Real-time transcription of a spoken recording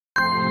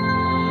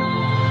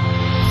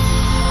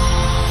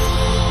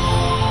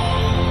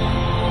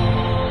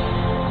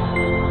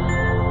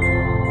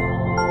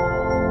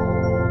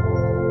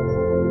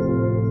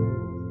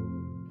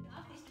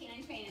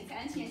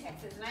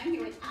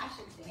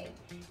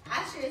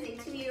Asher is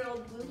a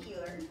 2-year-old blue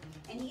heeler,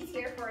 and he's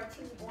here for a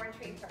 2 board and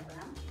trade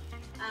program.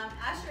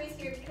 Asher is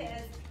here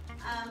because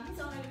his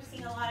owner has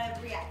seen a lot of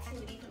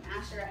reactivity from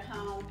Asher at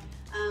home,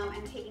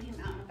 and taking him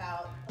out and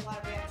about. A lot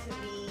of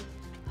reactivity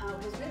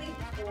was really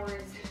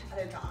towards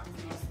other dogs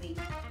mostly.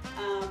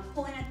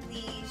 Pulling at the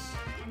leash,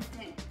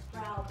 instant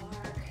growl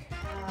bark,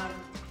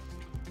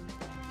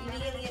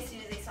 immediately as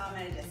soon as they saw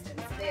him at a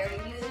distance. So they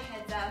already knew the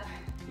heads up,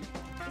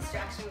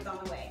 distraction was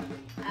on the way.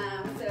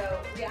 So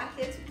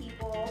reactive to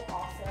people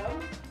also.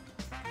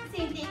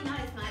 Same thing, not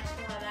as much.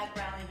 A lot of that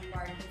growling and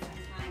barking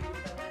sometimes,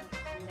 but once he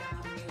calmed down,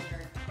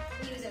 reassured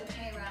he was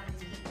okay around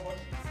his people,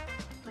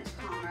 he's much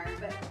calmer.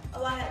 But a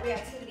lot of that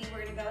reactivity,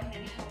 we're gonna go ahead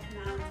and help him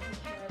out and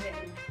take care of it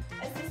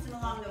and assist him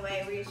along the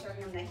way, reassure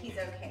him that he's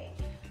okay.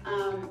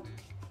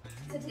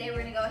 So today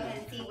we're gonna go ahead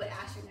and see what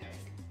Asher knows.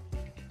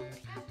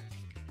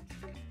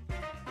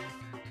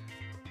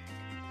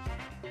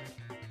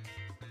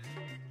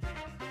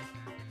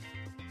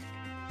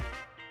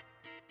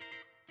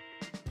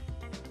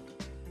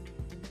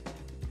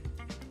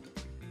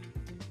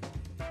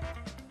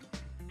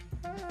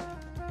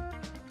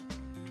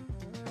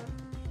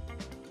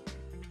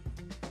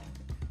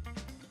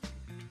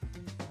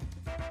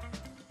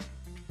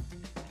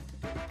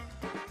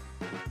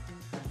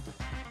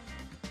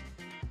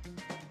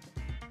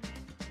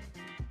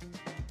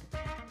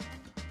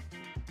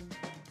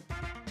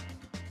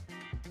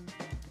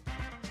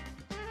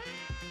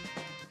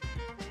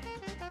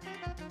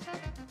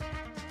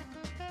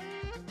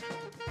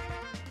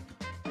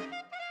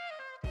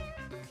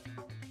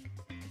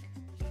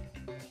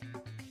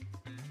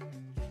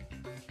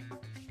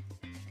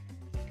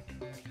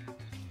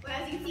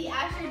 As you can see,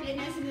 Asher did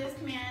know some of those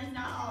commands,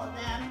 not all of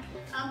them,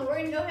 but we're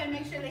going to go ahead and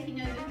make sure that he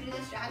knows if he's a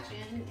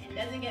distraction and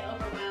doesn't get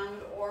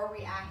overwhelmed or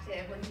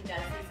reactive when he does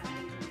see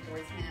something coming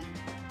towards him.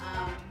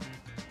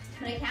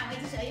 But I can't wait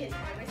to show you his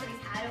progress that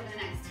he's had over the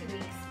next 2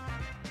 weeks.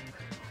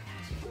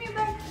 Come here,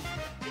 bud.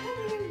 Come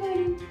here,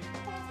 buddy.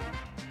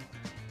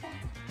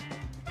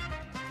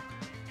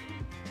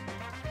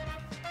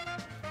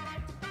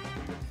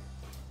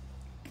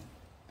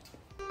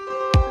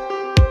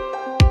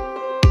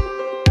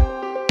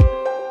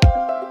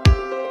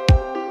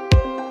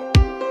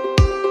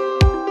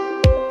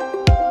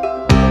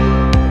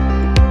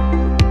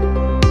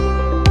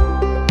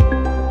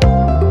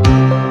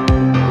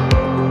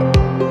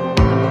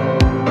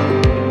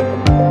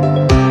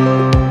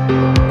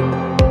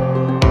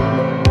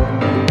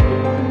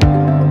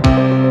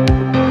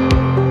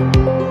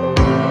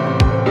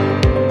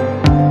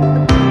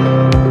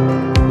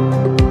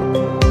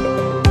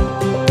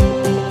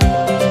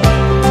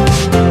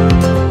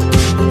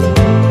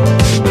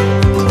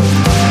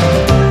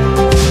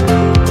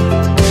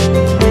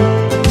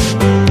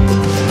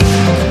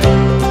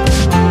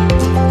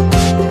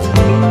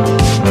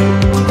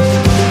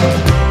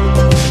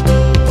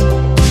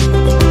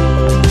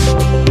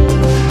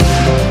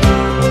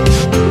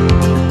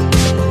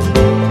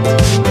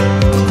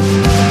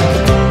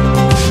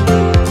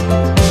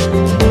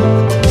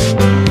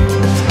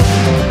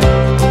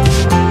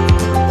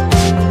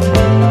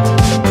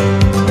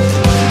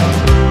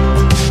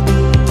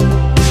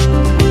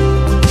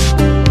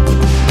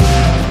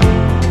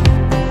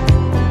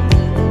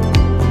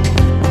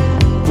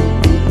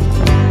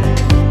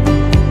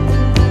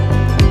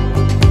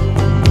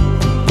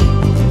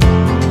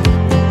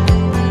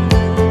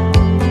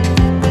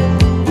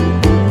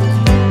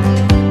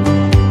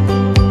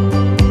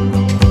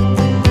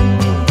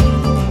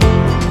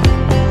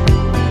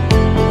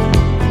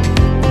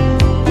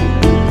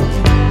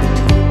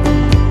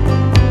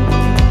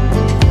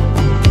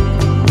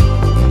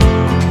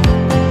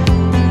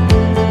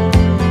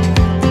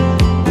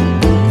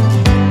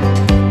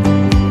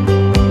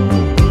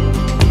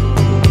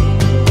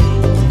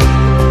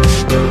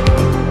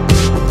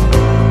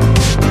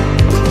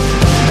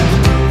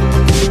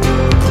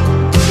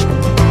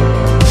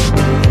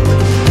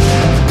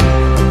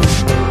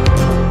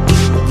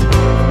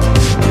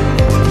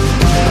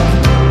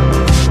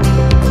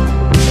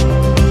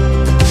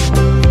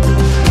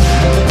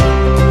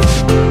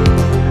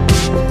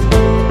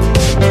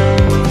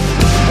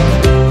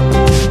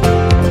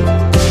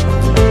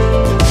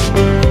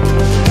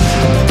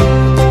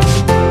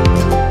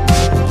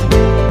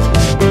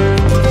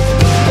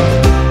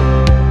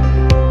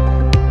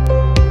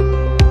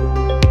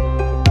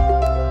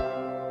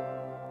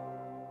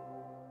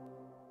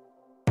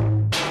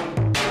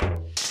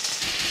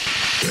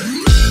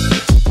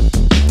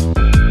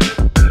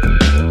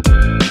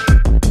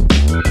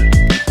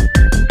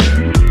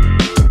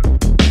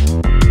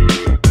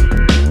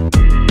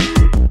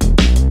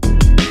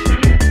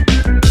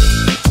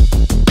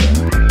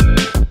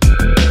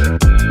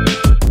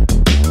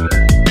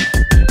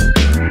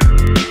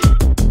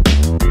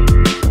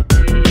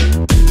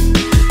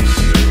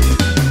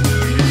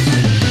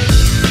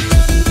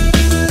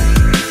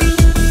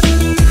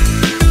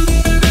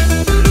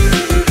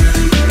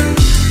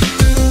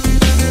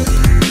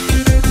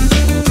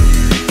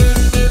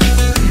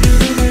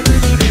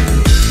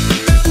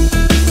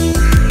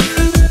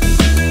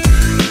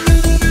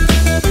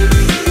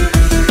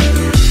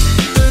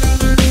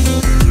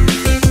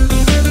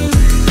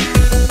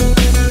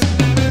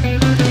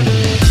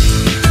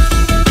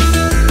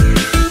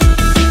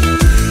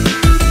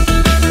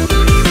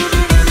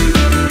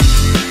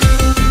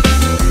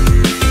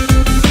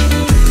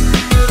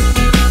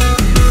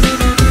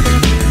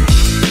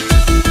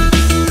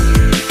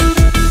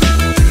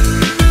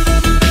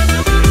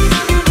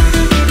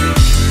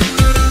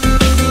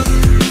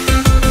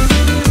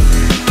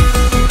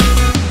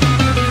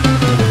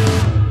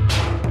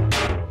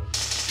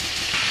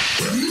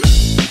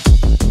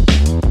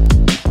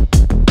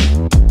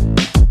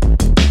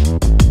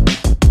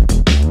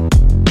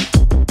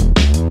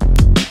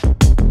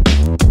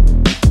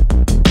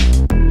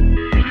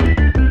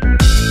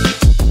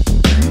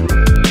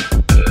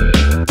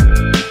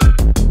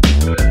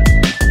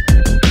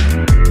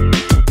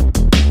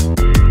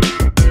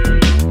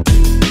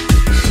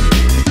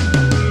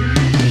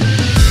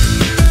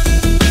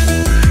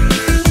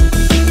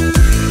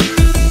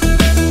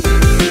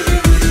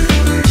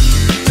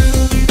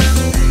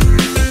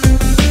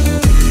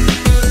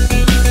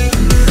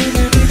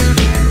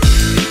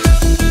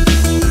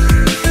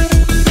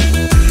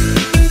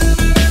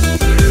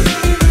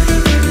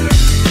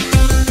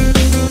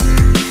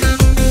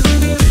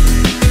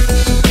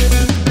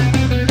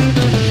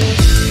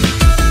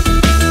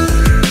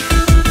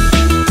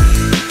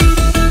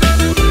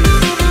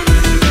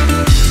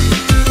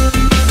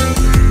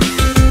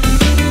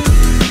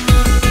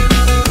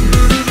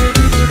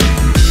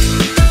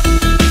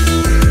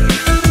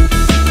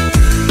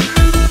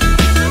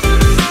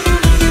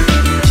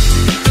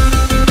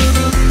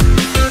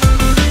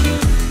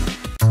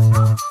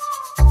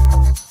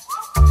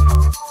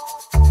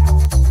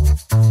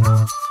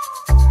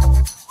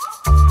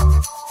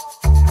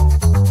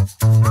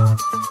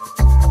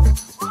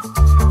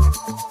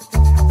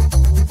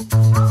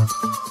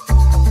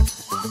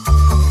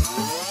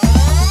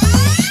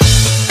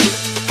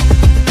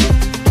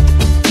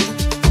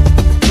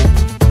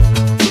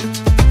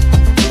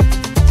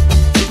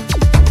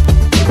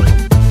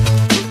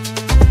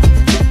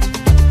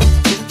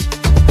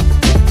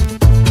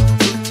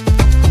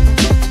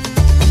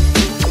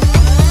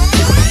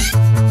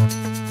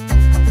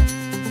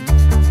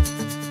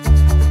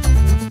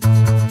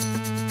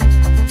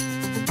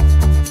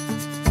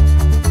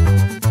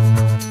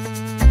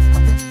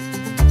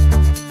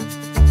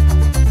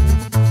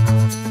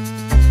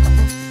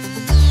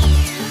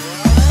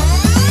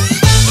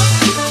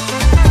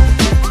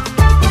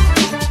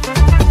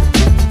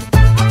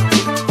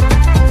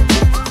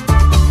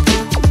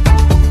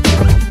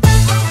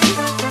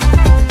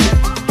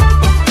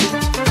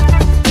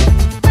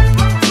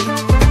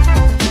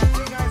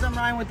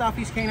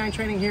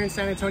 Canine Training here in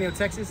San Antonio,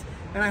 Texas,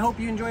 and I hope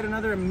you enjoyed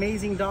another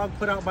amazing dog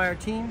put out by our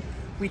team.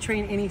 We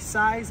train any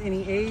size,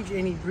 any age,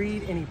 any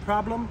breed, any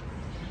problem.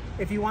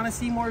 If you want to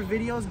see more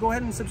videos, go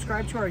ahead and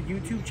subscribe to our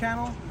YouTube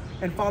channel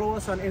and follow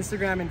us on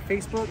Instagram and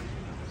Facebook.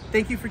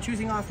 Thank you for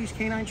choosing Off Leash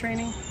Canine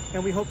Training,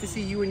 and we hope to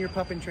see you and your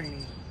pup in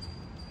training.